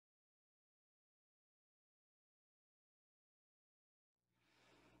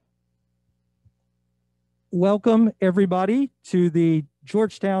Welcome, everybody, to the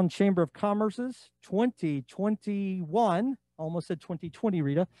Georgetown Chamber of Commerce's 2021, almost said 2020,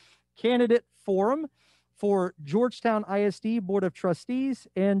 Rita, Candidate Forum for Georgetown ISD Board of Trustees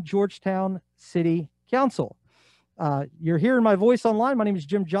and Georgetown City Council. You're hearing my voice online. My name is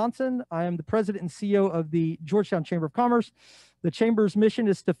Jim Johnson. I am the president and CEO of the Georgetown Chamber of Commerce. The Chamber's mission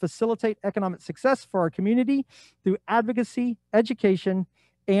is to facilitate economic success for our community through advocacy, education,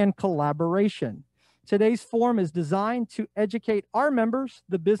 and collaboration. Today's forum is designed to educate our members,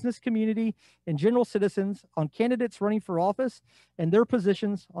 the business community, and general citizens on candidates running for office and their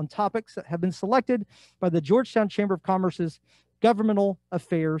positions on topics that have been selected by the Georgetown Chamber of Commerce's Governmental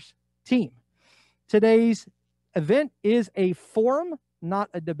Affairs team. Today's event is a forum, not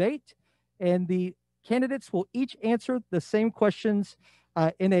a debate, and the candidates will each answer the same questions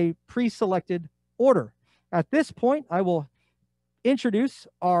in a pre-selected order. At this point, I will introduce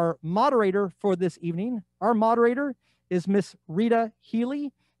our moderator for this evening. Our moderator is Miss Rita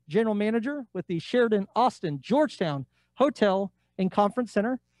Healy, General Manager with the Sheraton Austin Georgetown Hotel and Conference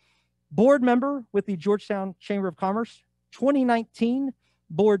Center, board member with the Georgetown Chamber of Commerce, 2019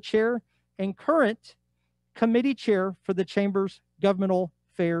 board chair, and current committee chair for the Chamber's Governmental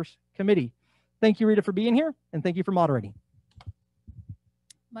Affairs Committee. Thank you, Rita, for being here, and thank you for moderating.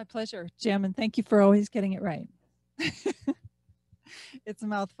 My pleasure, Jim, and thank you for always getting it right. It's a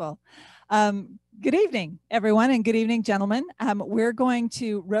mouthful. Good evening, everyone, and good evening, gentlemen. We're going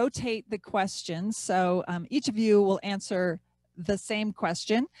to rotate the questions. So each of you will answer the same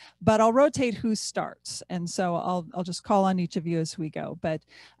question, but I'll rotate who starts. And so I'll just call on each of you as we go. But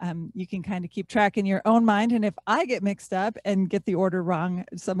you can kind of keep track in your own mind. And if I get mixed up and get the order wrong,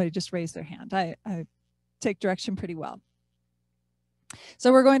 somebody just raise their hand. I take direction pretty well.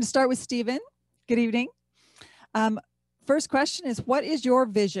 So we're going to start with Stephen. Good evening. First question is, what is your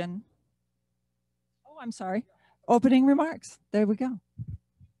vision? Oh, I'm sorry. Opening remarks. There we go.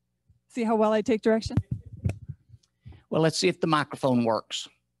 See how well I take direction? Well, let's see if the microphone works.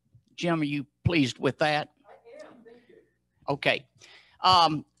 Jim, are you pleased with that? I am, thank you. Okay.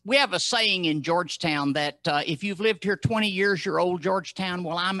 We have a saying in Georgetown that if you've lived here 20 years, you're old Georgetown.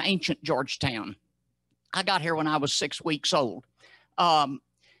 Well, I'm ancient Georgetown. I got here when I was 6 weeks old. I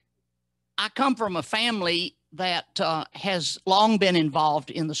come from a family that has long been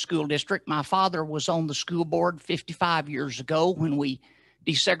involved in the school district. My father was on the school board 55 years ago when we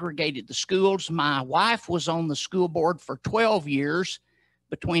desegregated the schools. My wife was on the school board for 12 years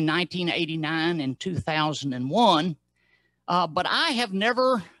between 1989 and 2001. But I have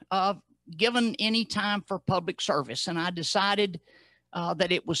never given any time for public service. And I decided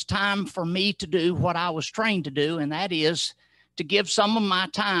that it was time for me to do what I was trained to do, and that is to give some of my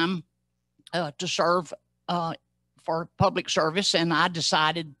time to serve for public service, and I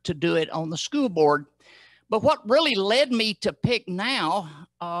decided to do it on the school board. But what really led me to pick now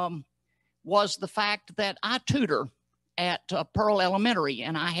was the fact that I tutor at Pearl Elementary,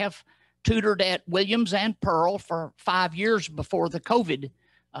 and I have tutored at Williams and Pearl for 5 years before the COVID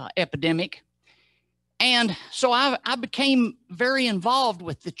epidemic. And so I became very involved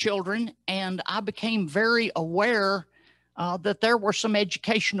with the children, and I became very aware that there were some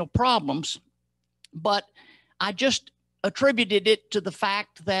educational problems. But I just attributed it to the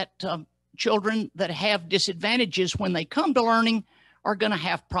fact that children that have disadvantages when they come to learning are going to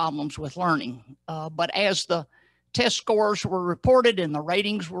have problems with learning. But as the test scores were reported and the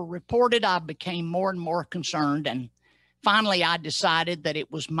ratings were reported, I became more and more concerned. And finally, I decided that it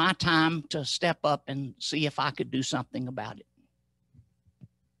was my time to step up and see if I could do something about it.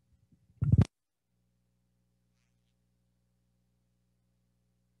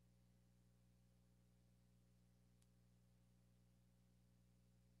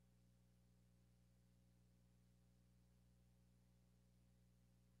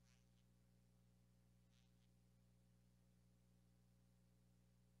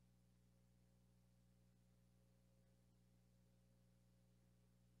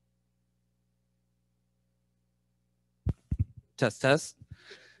 Test.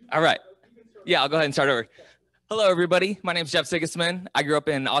 All right. Yeah, I'll go ahead and start over. Hello, everybody. My name is Jeff Sigismund. I grew up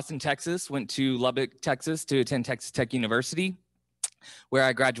in Austin, Texas, went to Lubbock, Texas to attend Texas Tech University, where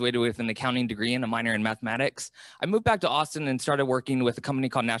I graduated with an accounting degree and a minor in mathematics. I moved back to Austin and started working with a company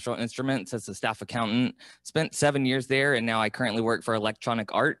called National Instruments as a staff accountant. Spent 7 years there, and now I currently work for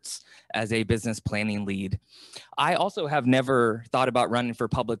Electronic Arts as a business planning lead. I also have never thought about running for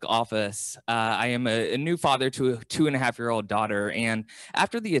public office. I am a new father to a 2.5-year-old daughter, and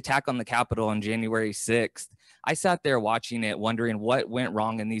after the attack on the Capitol on January 6th, I sat there watching it, wondering what went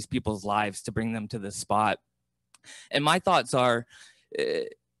wrong in these people's lives to bring them to this spot. And my thoughts are,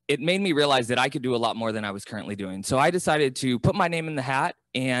 it made me realize that I could do a lot more than I was currently doing. So I decided to put my name in the hat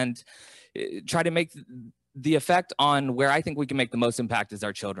and try to make the effect on where I think we can make the most impact as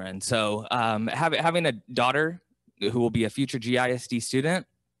our children. So having a daughter who will be a future GISD student,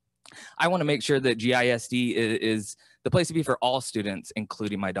 I want to make sure that GISD is the place to be for all students,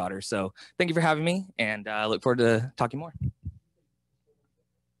 including my daughter. So thank you for having me, and I look forward to talking more.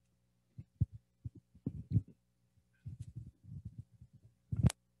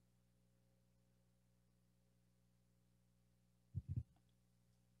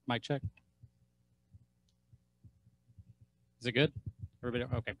 Mic check. Is it good? Everybody?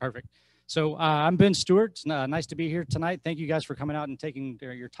 Okay, perfect. So I'm Ben Stewart. It's nice to be here tonight. Thank you guys for coming out and taking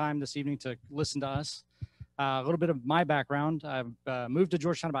your time this evening to listen to us. A little bit of my background. I've moved to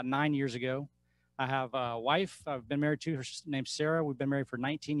Georgetown about 9 years ago. I have a wife I've been married to. Her name's Sarah. We've been married for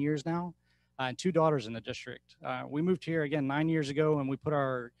 19 years now, and 2 daughters in the district. We moved here again 9 years ago, and we put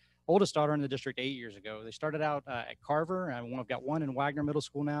our oldest daughter in the district 8 years ago. They started out at Carver, and I've got one in Wagner Middle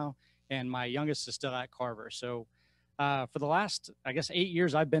School now, and my youngest is still at Carver. So for the last, I guess, 8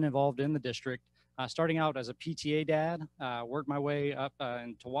 years, I've been involved in the district, starting out as a PTA dad, worked my way up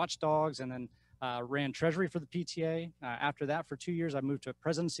into watchdogs, and then ran treasury for the PTA. After that, for 2 years, I moved to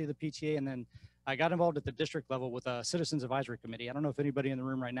presidency of the PTA, and then I got involved at the district level with a Citizens Advisory Committee. I don't know if anybody in the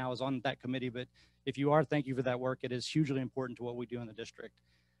room right now is on that committee, but if you are, thank you for that work. It is hugely important to what we do in the district.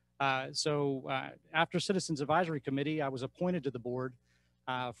 After Citizens Advisory Committee, I was appointed to the board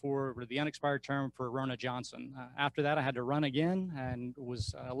for the unexpired term for Rona Johnson. After that, I had to run again and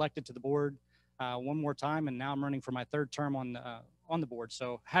was elected to the board one more time, and now I'm running for my 3rd term on the board.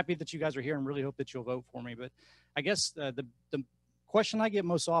 So happy that you guys are here and really hope that you'll vote for me. But I guess the question I get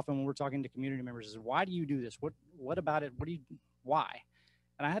most often when we're talking to community members is, why do you do this? What about it? Why?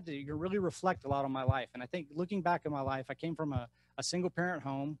 And I had to really reflect a lot on my life. And I think looking back at my life, I came from a single parent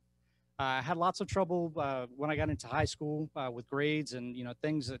home. I had lots of trouble when I got into high school with grades and,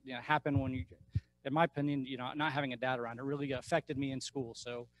 things that happen when you, in my opinion, not having a dad around. It really affected me in school.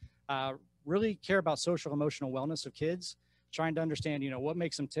 So really care about social emotional wellness of kids, trying to understand, what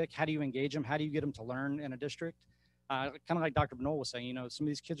makes them tick, how do you engage them, how do you get them to learn in a district? Kind of like Dr. Benoit was saying, some of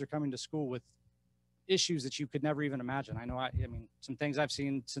these kids are coming to school with issues that you could never even imagine. I know, I mean, some things I've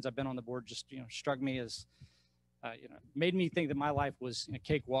seen since I've been on the board just, struck me as, made me think that my life was a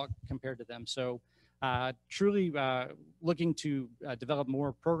cakewalk compared to them. So truly looking to develop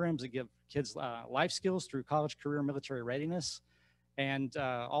more programs that give kids life skills through college, career, military readiness, and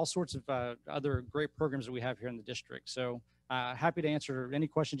all sorts of other great programs that we have here in the district. So happy to answer any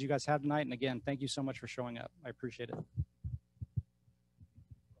questions you guys have tonight. And again, thank you so much for showing up. I appreciate it.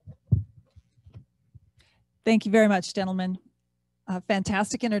 Thank you very much, gentlemen.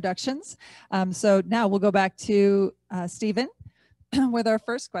 Fantastic introductions. So now we'll go back to Stephen with our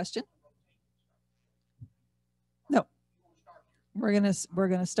first question. No, we're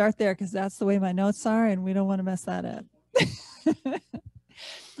gonna start there because that's the way my notes are, and we don't want to mess that up.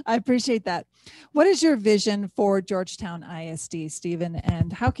 I appreciate that. What is your vision for Georgetown ISD, Stephen,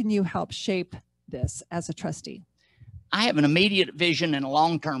 and how can you help shape this as a trustee? I have an immediate vision and a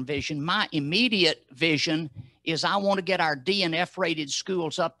long-term vision. My immediate vision is I want to get our D and F rated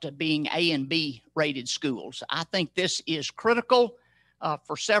schools up to being A and B rated schools. I think this is critical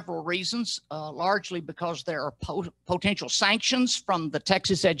for several reasons, largely because there are potential sanctions from the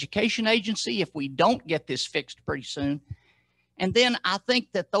Texas Education Agency if we don't get this fixed pretty soon. And then I think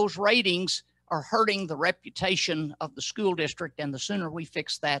that those ratings are hurting the reputation of the school district, and the sooner we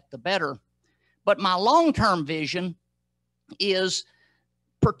fix that, the better. But my long-term vision is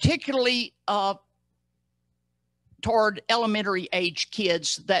particularly toward elementary age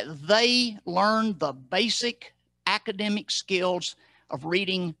kids, that they learn the basic academic skills of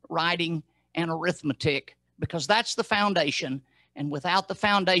reading, writing, and arithmetic, because that's the foundation. And without the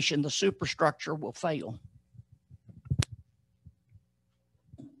foundation, the superstructure will fail.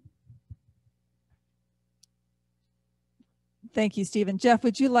 Thank you, Stephen. Jeff,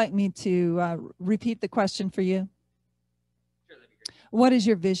 would you like me to repeat the question for you? Sure, that'd be great. What is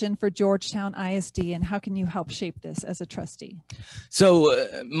your vision for Georgetown ISD, and how can you help shape this as a trustee? So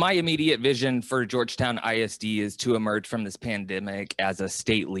my immediate vision for Georgetown ISD is to emerge from this pandemic as a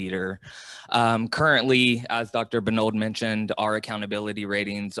state leader. Currently, as Dr. Benoit mentioned, our accountability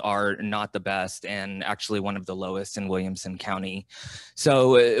ratings are not the best and actually one of the lowest in Williamson County.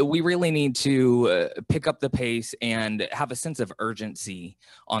 So we really need to pick up the pace and have a sense of urgency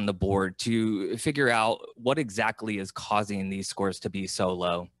on the board to figure out what exactly is causing these scores to be so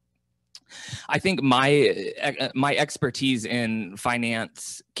low. I think my expertise in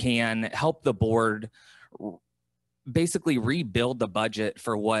finance can help the board basically rebuild the budget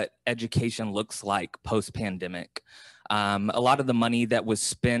for what education looks like post-pandemic. A lot of the money that was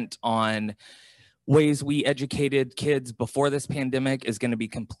spent on ways we educated kids before this pandemic is going to be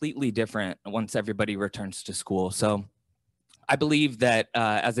completely different once everybody returns to school. So I believe that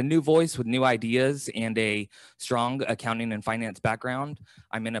as a new voice with new ideas and a strong accounting and finance background,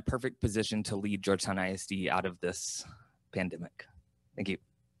 I'm in a perfect position to lead Georgetown ISD out of this pandemic. Thank you.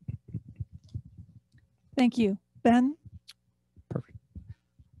 Thank you. Ben? Perfect.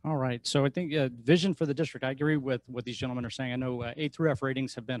 All right. So I think vision for the district, I agree with what these gentlemen are saying. I know A through F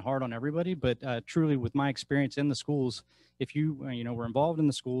ratings have been hard on everybody, but truly with my experience in the schools, if you, were involved in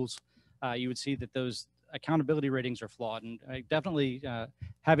the schools, you would see that those accountability ratings are flawed. And definitely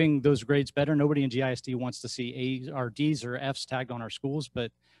having those grades better, nobody in GISD wants to see A's or D's or F's tagged on our schools,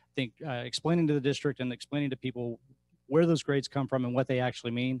 but I think explaining to the district and explaining to people where those grades come from and what they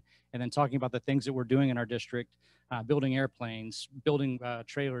actually mean, and then talking about the things that we're doing in our district, building airplanes, building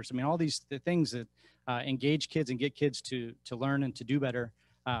trailers. I mean, all these things that engage kids and get kids to learn and to do better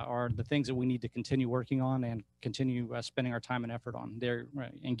are the things that we need to continue working on and continue spending our time and effort on. They're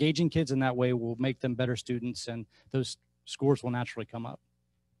engaging kids in that way will make them better students, and those scores will naturally come up.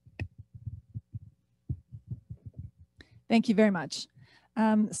 Thank you very much.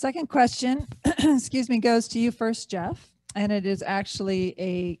 Second question, excuse me, goes to you first, Jeff. And it is actually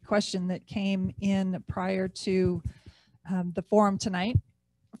a question that came in prior to the forum tonight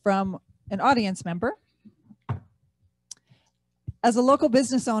from an audience member. As a local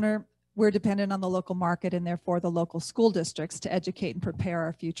business owner, we're dependent on the local market and therefore the local school districts to educate and prepare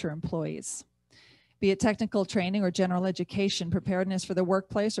our future employees. Be it technical training or general education, preparedness for the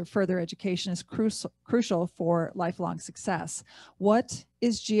workplace or further education is crucial for lifelong success. What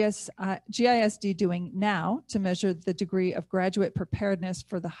is GISD doing now to measure the degree of graduate preparedness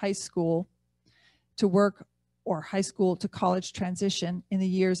for the high school to work or high school to college transition in the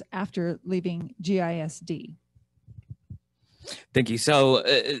years after leaving GISD? Thank you. So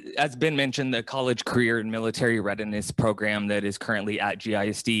as Ben mentioned, the College Career and Military Readiness Program that is currently at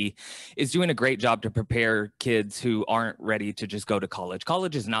GISD is doing a great job to prepare kids who aren't ready to just go to college.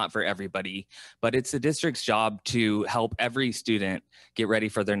 College is not for everybody, but it's the district's job to help every student get ready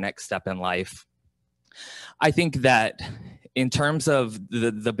for their next step in life. I think that in terms of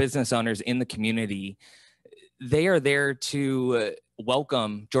the business owners in the community, they are there to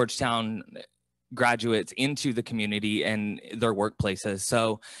welcome Georgetown graduates into the community and their workplaces.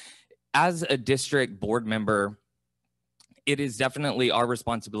 So as a district board member, it is definitely our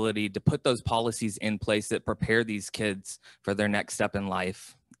responsibility to put those policies in place that prepare these kids for their next step in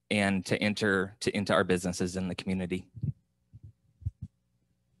life and to enter our businesses in the community.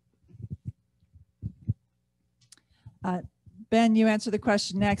 Ben, you answer the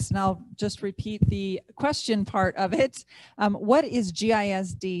question next, and I'll just repeat the question part of it. What is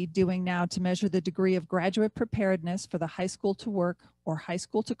GISD doing now to measure the degree of graduate preparedness for the high school to work or high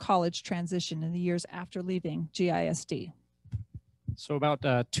school to college transition in the years after leaving GISD? So about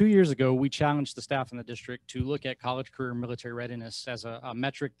 2 years ago, we challenged the staff in the district to look at college career and military readiness as a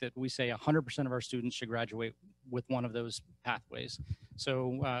metric that we say 100% of our students should graduate with one of those pathways.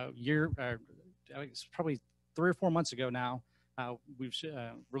 So it's probably 3 or 4 months ago now, we've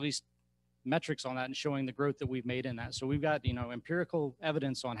released metrics on that and showing the growth that we've made in that. So we've got, empirical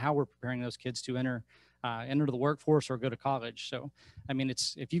evidence on how we're preparing those kids to enter the workforce or go to college. So, I mean,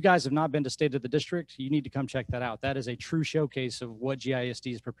 if you guys have not been to State of the District, you need to come check that out. That is a true showcase of what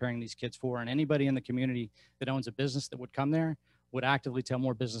GISD is preparing these kids for. And anybody in the community that owns a business that would come there would actively tell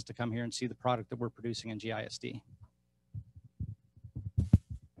more business to come here and see the product that we're producing in GISD.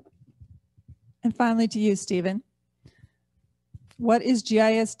 And finally to you, Stephen. What is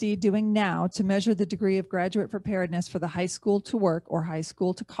GISD doing now to measure the degree of graduate preparedness for the high school to work or high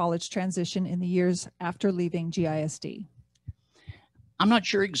school to college transition in the years after leaving GISD? I'm not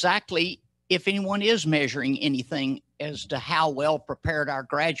sure exactly if anyone is measuring anything as to how well prepared our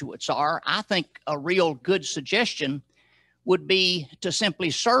graduates are. I think a real good suggestion would be to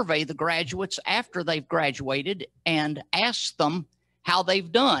simply survey the graduates after they've graduated and ask them how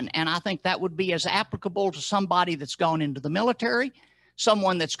they've done. And I think that would be as applicable to somebody that's gone into the military,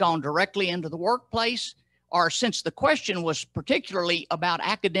 someone that's gone directly into the workplace, or since the question was particularly about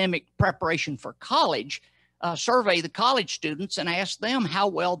academic preparation for college, survey the college students and ask them how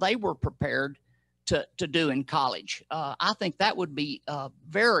well they were prepared to do in college. I think that would be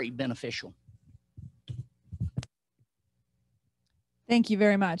very beneficial. Thank you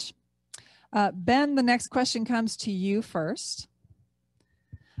very much. Ben, the next question comes to you first.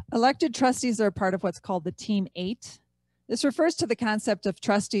 Elected trustees are part of what's called the Team 8. This refers to the concept of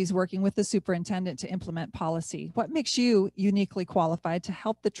trustees working with the superintendent to implement policy. What makes you uniquely qualified to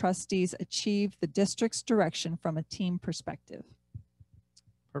help the trustees achieve the district's direction from a team perspective?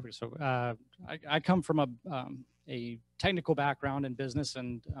 Perfect. So I come from a technical background in business,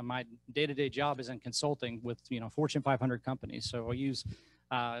 and my day-to-day job is in consulting with Fortune 500 companies. So I use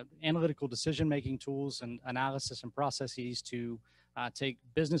analytical decision-making tools and analysis and processes to take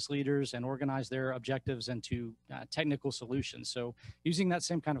business leaders and organize their objectives into technical solutions. So using that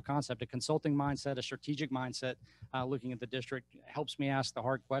same kind of concept, a consulting mindset, a strategic mindset, looking at the district helps me ask the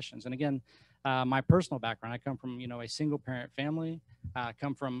hard questions. And again, my personal background, I come from a single parent family. I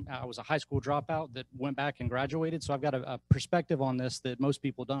was a high school dropout that went back and graduated. So I've got a perspective on this that most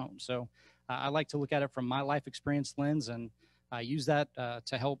people don't. So I like to look at it from my life experience lens and use that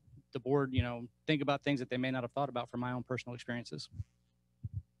to help the board, think about things that they may not have thought about from my own personal experiences.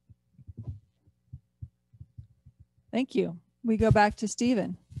 Thank you. We go back to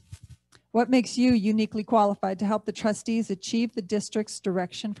Stephen. What makes you uniquely qualified to help the trustees achieve the district's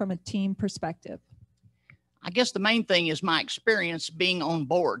direction from a team perspective? I guess the main thing is my experience being on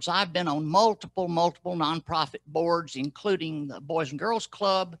boards. I've been on multiple nonprofit boards, including the Boys and Girls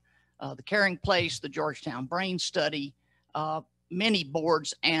Club, the Caring Place, the Georgetown Brain Study, many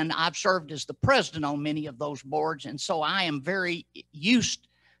boards, and I've served as the president on many of those boards. And so I am very used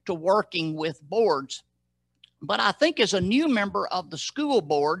to working with boards. But I think as a new member of the school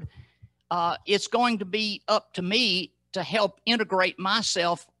board, it's going to be up to me to help integrate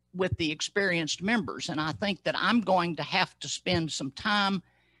myself with the experienced members. And I think that I'm going to have to spend some time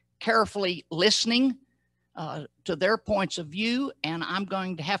carefully listening to their points of view. And I'm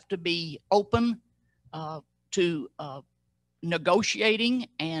going to have to be open to negotiating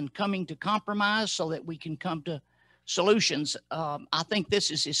and coming to compromise so that we can come to solutions. I think this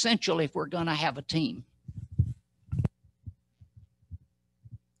is essential if we're going to have a team.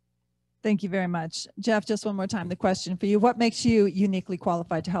 Thank you very much. Jeff, just one more time, the question for you. What makes you uniquely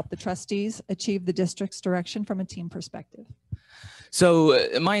qualified to help the trustees achieve the district's direction from a team perspective? So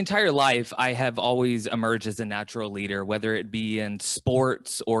my entire life, I have always emerged as a natural leader, whether it be in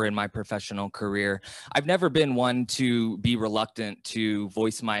sports or in my professional career. I've never been one to be reluctant to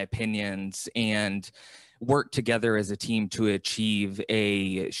voice my opinions and work together as a team to achieve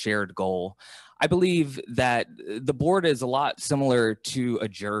a shared goal. I believe that the board is a lot similar to a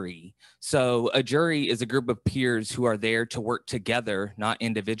jury. So a jury is a group of peers who are there to work together, not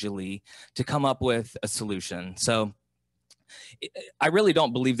individually, to come up with a solution. So I really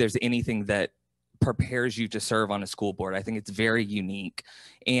don't believe there's anything that prepares you to serve on a school board. I think it's very unique.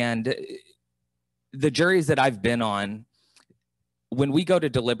 And the juries that I've been on, when we go to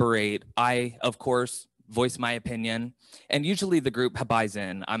deliberate, I, of course, voice my opinion, and usually the group buys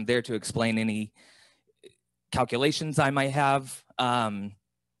in. I'm there to explain any calculations I might have.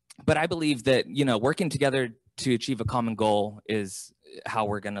 But I believe that, working together to achieve a common goal is how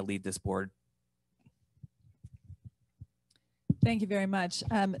we're going to lead this board. Thank you very much.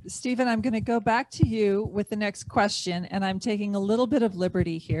 Stephen, I'm going to go back to you with the next question, and I'm taking a little bit of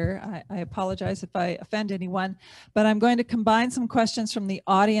liberty here. I apologize if I offend anyone, but I'm going to combine some questions from the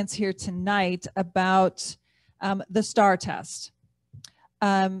audience here tonight about the STAR test.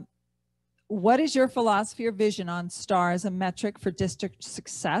 What is your philosophy or vision on STAR as a metric for district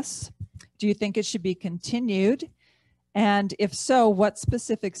success? Do you think it should be continued? And if so, what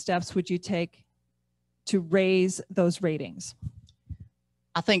specific steps would you take to raise those ratings?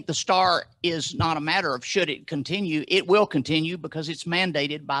 I think the STAR is not a matter of should it continue. It will continue because it's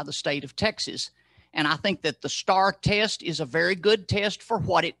mandated by the state of Texas. And I think that the STAR test is a very good test for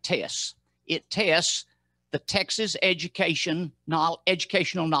what it tests. It tests the Texas educational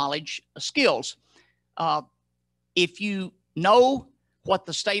knowledge skills. If you know what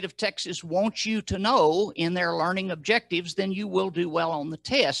the state of Texas wants you to know in their learning objectives, then you will do well on the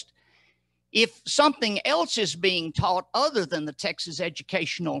test. If something else is being taught other than the Texas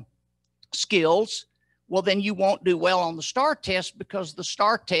educational skills, well, then you won't do well on the STAR test because the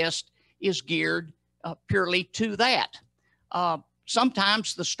STAR test is geared purely to that.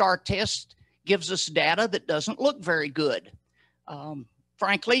 Sometimes the STAR test gives us data that doesn't look very good.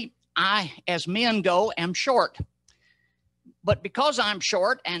 Frankly, I, as men go, am short. But because I'm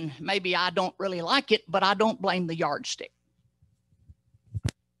short, and maybe I don't really like it, but I don't blame the yardstick.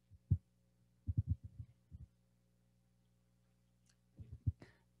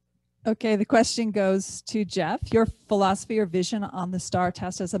 Okay, the question goes to Jeff. Your philosophy or vision on the STAR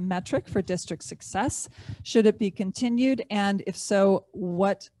test as a metric for district success, should it be continued? And if so,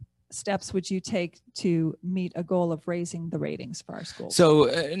 what steps would you take to meet a goal of raising the ratings for our schools? So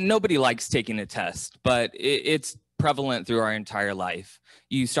nobody likes taking a test, but it's prevalent through our entire life.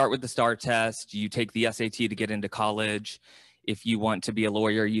 You start with the STAR test, you take the SAT to get into college. If you want to be a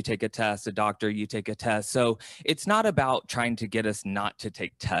lawyer, you take a test, a doctor, you take a test. So it's not about trying to get us not to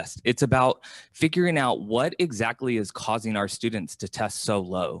take tests. It's about figuring out what exactly is causing our students to test so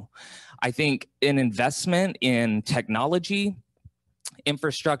low. I think an investment in technology,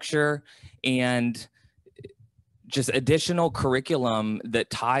 infrastructure, and just additional curriculum that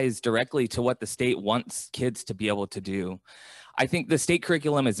ties directly to what the state wants kids to be able to do. I think the state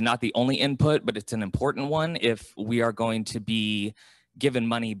curriculum is not the only input, but it's an important one if we are going to be given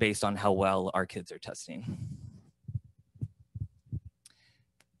money based on how well our kids are testing.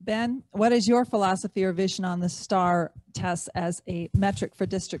 Ben, what is your philosophy or vision on the STAR test as a metric for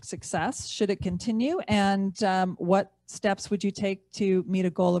district success? Should it continue? And what steps would you take to meet a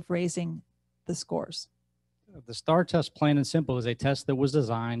goal of raising the scores? The STAR test, plain and simple, is a test that was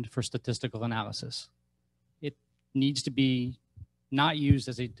designed for statistical analysis. It needs to be not used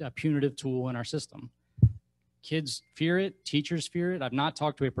as a punitive tool in our system. Kids fear it, teachers fear it. I've not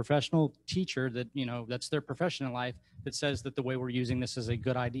talked to a professional teacher that, that's their profession in life that says that the way we're using this is a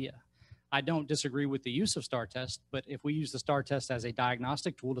good idea. I don't disagree with the use of STAR test, but if we use the STAR test as a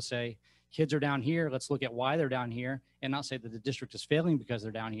diagnostic tool to say, kids are down here, let's look at why they're down here, and not say that the district is failing because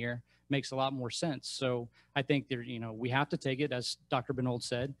they're down here, makes a lot more sense. So I think there, we have to take it, as Dr. Benold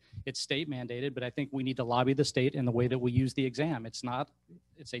said, it's state mandated, but I think we need to lobby the state in the way that we use the exam. It's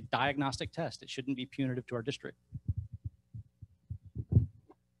a diagnostic test. It shouldn't be punitive to our district.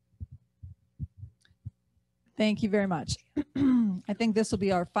 Thank you very much. I think this will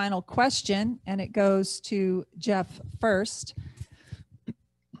be our final question, and it goes to Jeff first.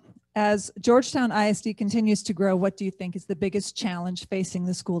 As Georgetown ISD continues to grow, what do you think is the biggest challenge facing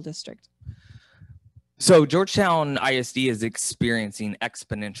the school district? So Georgetown ISD is experiencing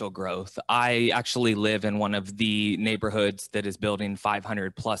exponential growth. I actually live in one of the neighborhoods that is building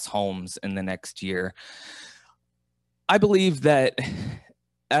 500 plus homes in the next year. I believe that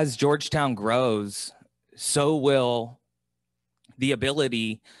as Georgetown grows, so will the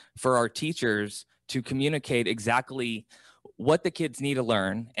ability for our teachers to communicate exactly what the kids need to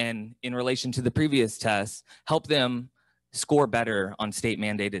learn, and in relation to the previous tests, help them score better on state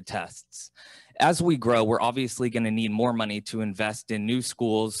mandated tests. As we grow, we're obviously going to need more money to invest in new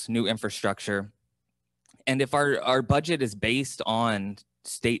schools, new infrastructure. And if our budget is based on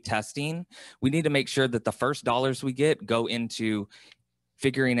state testing, we need to make sure that the first dollars we get go into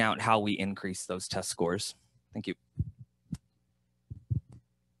figuring out how we increase those test scores. Thank you.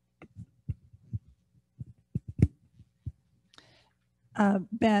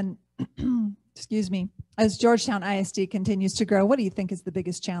 Ben, excuse me, as Georgetown ISD continues to grow, what do you think is the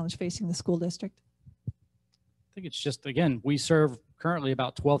biggest challenge facing the school district? I think it's just, again, we serve currently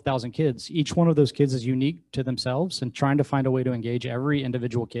about 12,000 kids. Each one of those kids is unique to themselves, and trying to find a way to engage every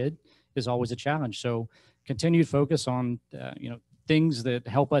individual kid is always a challenge. So continued focus on, things that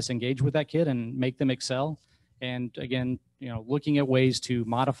help us engage with that kid and make them excel. And again, looking at ways to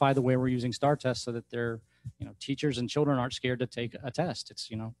modify the way we're using STAR tests so that they're, teachers and children aren't scared to take a test. It's,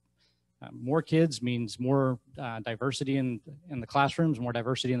 more kids means more diversity in the classrooms, more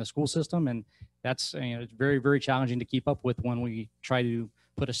diversity in the school system. And that's, it's very, very challenging to keep up with when we try to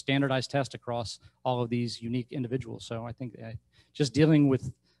put a standardized test across all of these unique individuals. So I think just dealing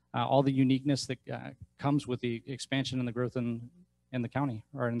with all the uniqueness that comes with the expansion and the growth in the county,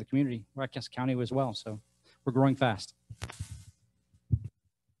 or in the community, or I guess county as well. So we're growing fast.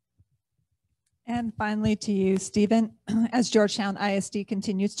 And finally to you, Stephen, as Georgetown ISD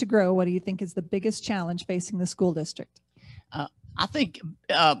continues to grow, what do you think is the biggest challenge facing the school district? I think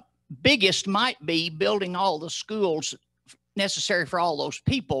biggest might be building all the schools necessary for all those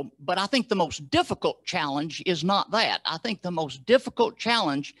people, but I think the most difficult challenge is not that. I think the most difficult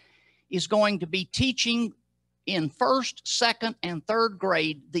challenge is going to be teaching in first, second, and third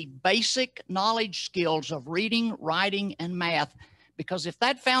grade the basic knowledge skills of reading, writing, and math. Because if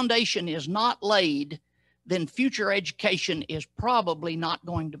that foundation is not laid, then future education is probably not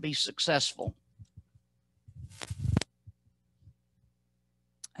going to be successful.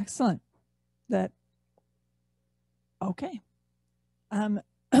 Excellent. Okay.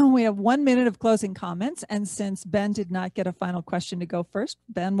 We have 1 minute of closing comments. And since Ben did not get a final question to go first,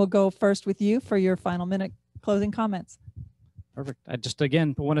 Ben, will go first with you for your final minute closing comments. Perfect. I just,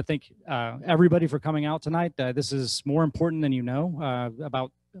 again, want to thank everybody for coming out tonight. This is more important than you know.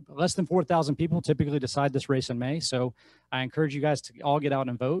 About less than 4,000 people typically decide this race in May. So I encourage you guys to all get out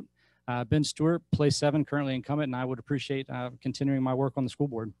and vote. Ben Stewart, place 7, currently incumbent, and I would appreciate continuing my work on the school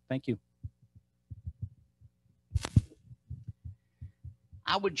board. Thank you.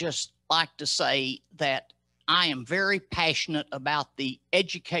 I would just like to say that I am very passionate about the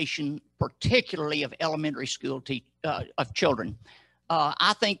education, particularly of elementary school of children.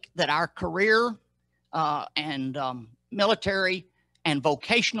 I think that our career and military and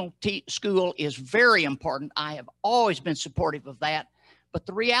vocational school is very important. I have always been supportive of that. But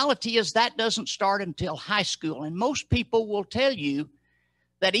the reality is that doesn't start until high school. And most people will tell you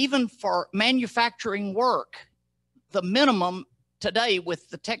that even for manufacturing work, the minimum today with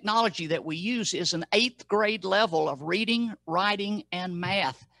the technology that we use is an 8th grade level of reading, writing, and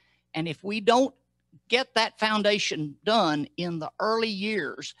math. And if we don't get that foundation done in the early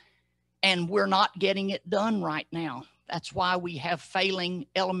years, and we're not getting it done right now, that's why we have failing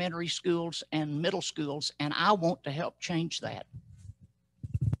elementary schools and middle schools, and I want to help change that.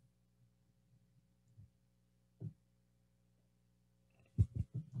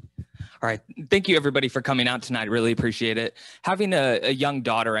 All right. Thank you, everybody, for coming out tonight. Really appreciate it. Having a young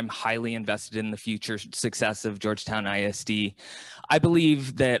daughter, I'm highly invested in the future success of Georgetown ISD. I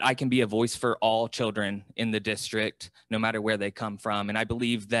believe that I can be a voice for all children in the district, no matter where they come from. And I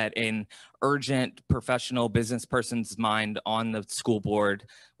believe that an urgent professional business person's mind on the school board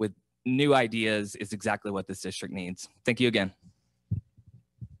with new ideas is exactly what this district needs. Thank you again.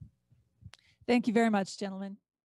 Thank you very much, gentlemen.